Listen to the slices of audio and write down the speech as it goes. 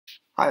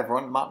Hi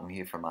everyone, Martin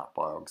here from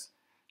ArtBiogs.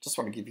 Just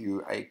want to give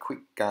you a quick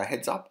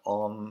heads up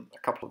on a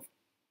couple of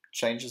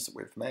changes that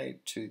we've made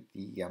to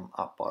the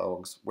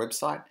ArtBiogs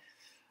website.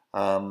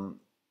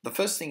 The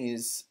first thing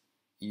is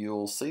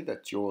you'll see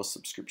that your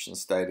subscription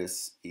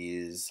status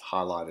is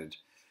highlighted.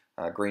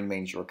 Green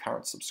means you're a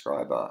current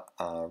subscriber,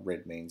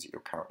 red means that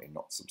you're currently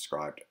not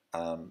subscribed.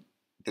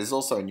 There's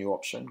also a new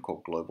option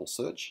called Global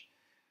Search,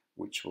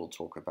 which we'll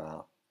talk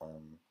about a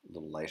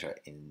little later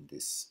in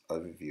this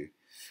overview.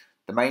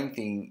 The main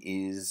thing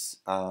is,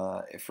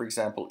 for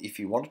example, if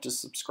you wanted to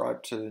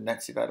subscribe to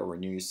NaziVad or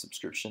renew your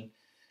subscription,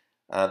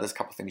 there's a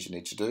couple of things you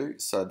need to do.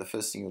 So the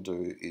first thing you'll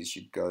do is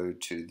you go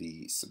to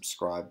the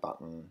subscribe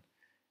button,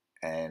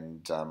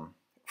 and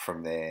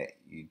from there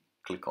you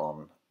click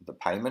on the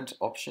payment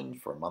option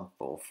for a month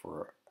or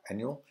for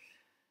annual.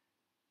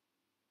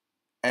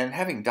 And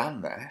having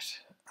done that,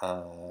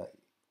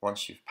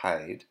 once you've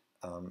paid,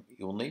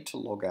 you'll need to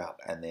log out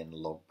and then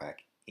log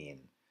back in.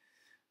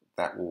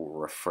 That will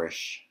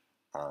refresh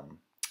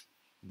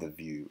the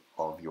view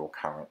of your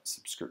current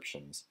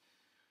subscriptions.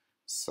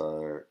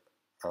 So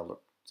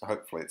look,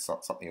 hopefully it's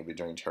not something you'll be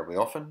doing terribly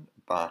often,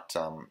 but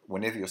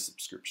whenever your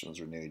subscription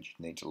is renewed,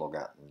 you need to log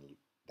out and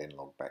then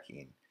log back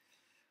in.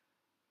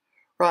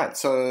 Right,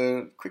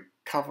 so quick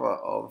cover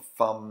of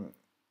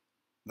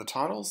the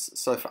titles.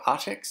 So for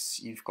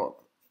Artex, you've got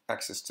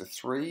access to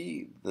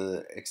 3,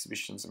 the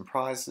exhibitions and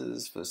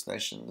prizes, First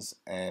Nations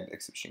and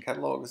exhibition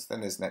catalogues.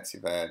 Then there's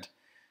NaziVad,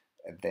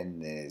 and then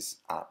there's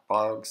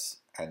ArtBiogs,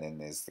 and then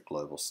there's the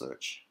Global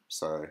Search.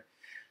 So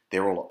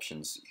they're all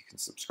options you can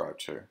subscribe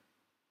to.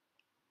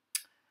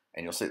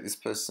 And you'll see that this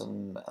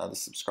person, the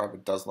subscriber,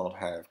 does not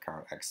have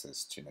current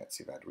access to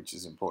NaziVad, which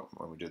is important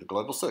when we do the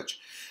Global Search.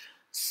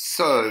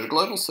 So the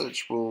Global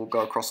Search will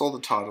go across all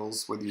the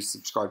titles, whether you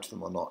subscribe to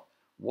them or not.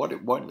 What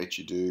it won't let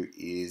you do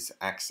is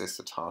access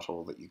a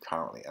title that you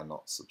currently are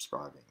not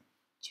subscribing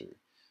to.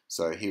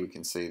 So here we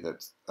can see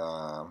that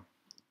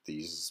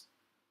these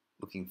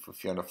looking for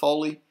Fiona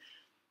Foley,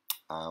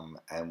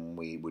 and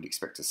we would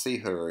expect to see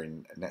her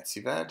in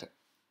NaziVad,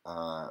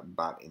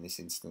 but in this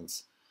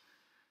instance,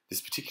 this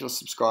particular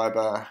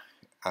subscriber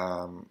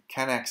can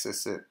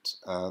access it,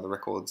 the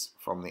records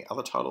from the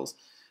other titles,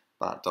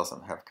 but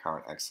doesn't have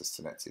current access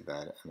to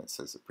NaziVad, and it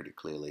says it pretty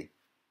clearly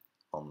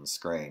on the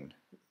screen.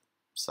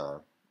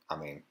 So, I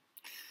mean,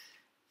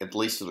 at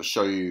least it'll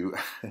show you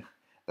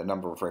the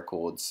number of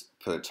records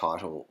per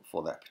title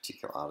for that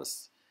particular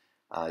artist.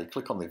 You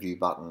click on the view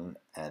button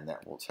and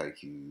that will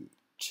take you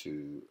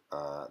to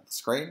the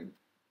screen.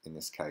 In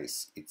this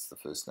case, it's the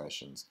First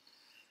Nations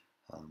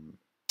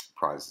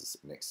prizes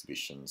and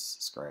exhibitions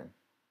screen.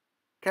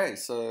 Okay,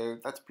 so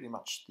that's pretty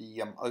much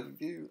the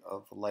overview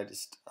of the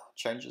latest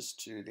changes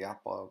to the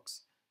ArtBiogs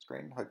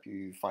screen. Hope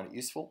you find it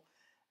useful,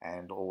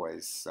 and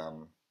always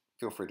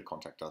feel free to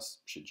contact us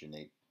should you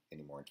need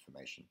any more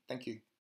information. Thank you.